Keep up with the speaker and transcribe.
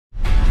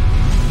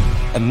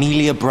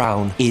Amelia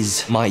Brown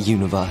is my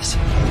universe.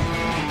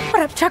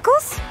 What up,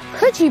 Chuckles?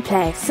 Could you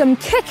play some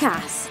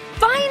kick-ass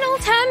final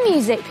term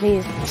music,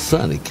 please? Well,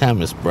 certainly can,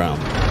 Miss Brown.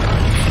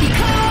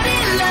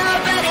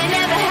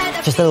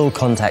 Just a little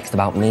context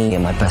about me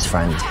and my best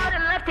friend.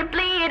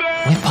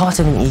 We're part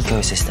of an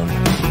ecosystem,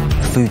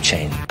 a food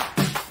chain.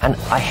 And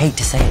I hate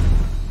to say it,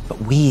 but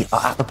we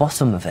are at the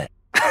bottom of it.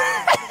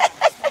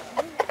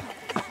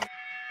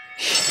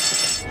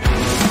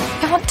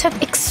 I want to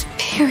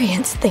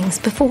experience things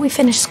before we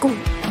finish school.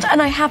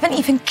 And I haven't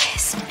even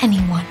kissed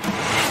anyone.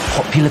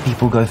 Popular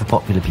people go for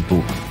popular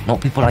people, not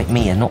people like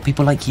me and not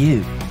people like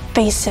you.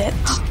 Face it,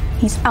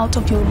 he's out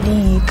of your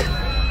league.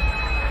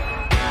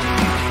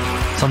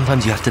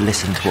 Sometimes you have to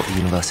listen to what the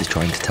universe is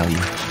trying to tell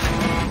you.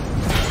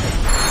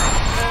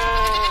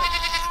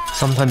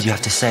 Sometimes you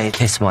have to say,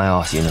 kiss my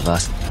ass,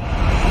 universe.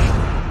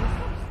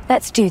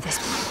 Let's do this.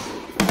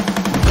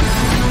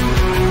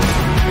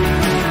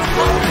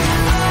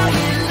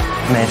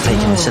 May have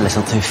taken this a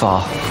little too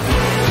far.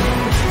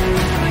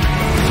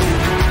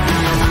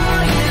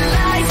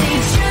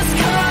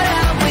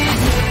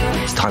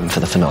 It's time for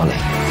the finale.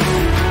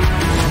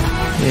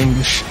 The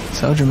English,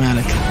 so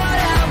dramatic.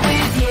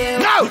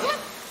 No!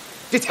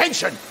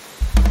 Detention!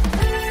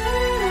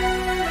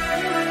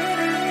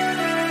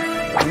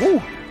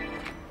 Ooh.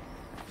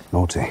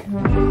 Naughty.